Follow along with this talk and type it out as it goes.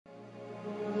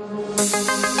Today,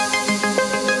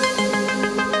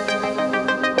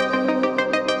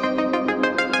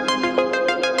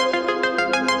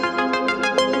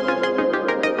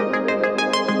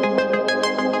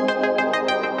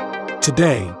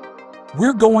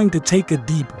 we're going to take a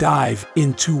deep dive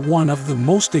into one of the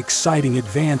most exciting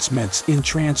advancements in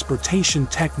transportation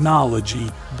technology,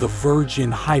 the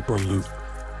Virgin Hyperloop.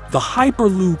 The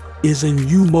Hyperloop is a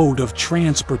new mode of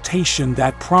transportation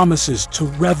that promises to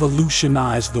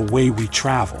revolutionize the way we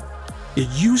travel. It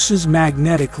uses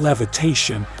magnetic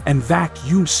levitation and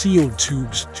vacuum-sealed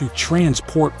tubes to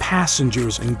transport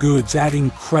passengers and goods at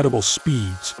incredible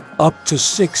speeds, up to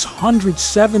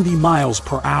 670 miles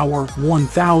per hour,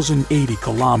 1,080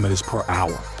 kilometers per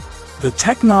hour. The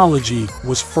technology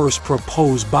was first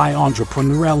proposed by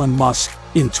entrepreneur Elon Musk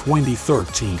in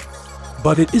 2013,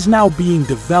 but it is now being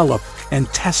developed and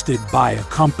tested by a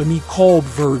company called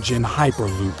Virgin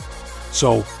Hyperloop.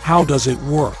 So, how does it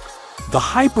work? The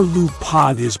Hyperloop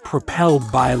pod is propelled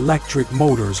by electric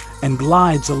motors and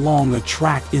glides along a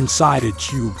track inside a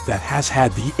tube that has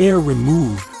had the air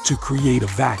removed to create a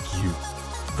vacuum.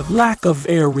 The lack of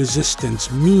air resistance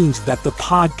means that the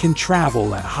pod can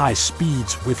travel at high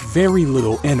speeds with very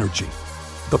little energy.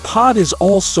 The pod is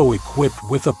also equipped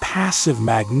with a passive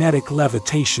magnetic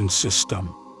levitation system,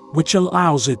 which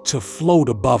allows it to float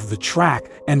above the track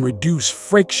and reduce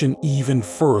friction even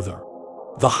further.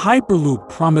 The Hyperloop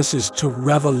promises to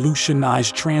revolutionize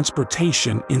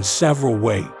transportation in several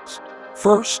ways.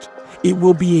 First, it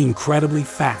will be incredibly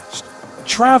fast.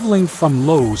 Traveling from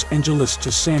Los Angeles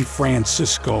to San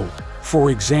Francisco, for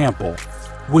example,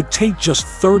 would take just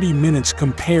 30 minutes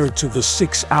compared to the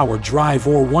 6-hour drive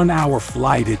or 1-hour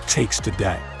flight it takes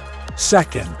today.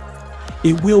 Second,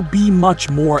 it will be much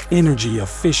more energy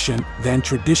efficient than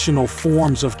traditional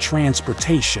forms of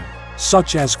transportation,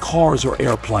 such as cars or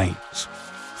airplanes.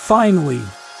 Finally,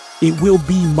 it will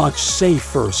be much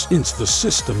safer since the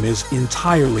system is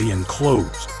entirely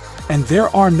enclosed, and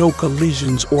there are no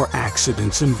collisions or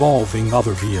accidents involving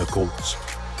other vehicles.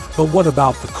 But what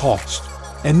about the cost?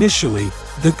 Initially,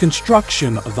 the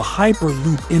construction of the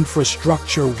Hyperloop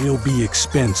infrastructure will be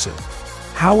expensive.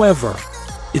 However,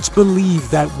 it's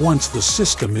believed that once the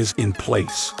system is in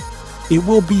place, it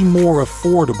will be more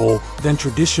affordable than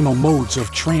traditional modes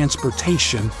of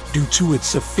transportation due to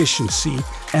its efficiency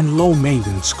and low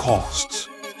maintenance costs.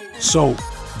 So,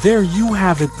 there you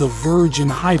have it, the Virgin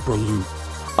Hyperloop,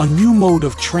 a new mode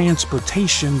of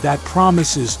transportation that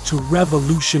promises to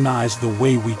revolutionize the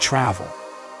way we travel.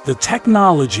 The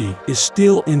technology is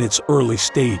still in its early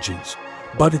stages,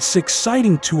 but it's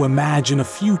exciting to imagine a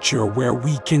future where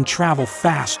we can travel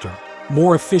faster,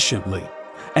 more efficiently,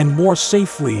 and more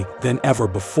safely than ever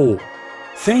before.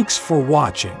 Thanks for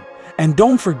watching, and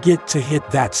don't forget to hit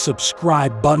that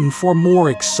subscribe button for more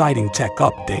exciting tech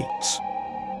updates.